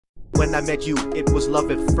When I met you, it was love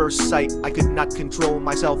at first sight. I could not control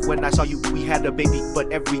myself when I saw you. We had a baby,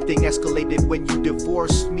 but everything escalated when you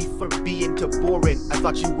divorced me for being too boring. I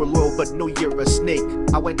thought you were loyal, but no, you're a snake.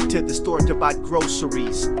 I went to the store to buy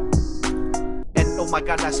groceries, and oh my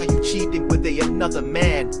god, I saw you cheating with another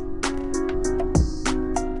man.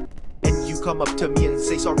 And you come up to me and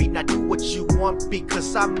say sorry, now do what you want,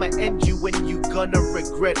 because I'ma end you and you gonna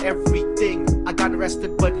regret everything. I got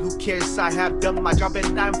arrested, but who cares? I have done my job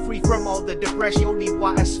and I'm free from all the depression. Only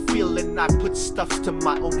why I feel, and I put stuff to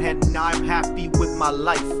my own hand. Now I'm happy with my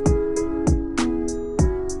life.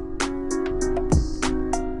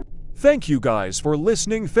 Thank you guys for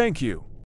listening. Thank you.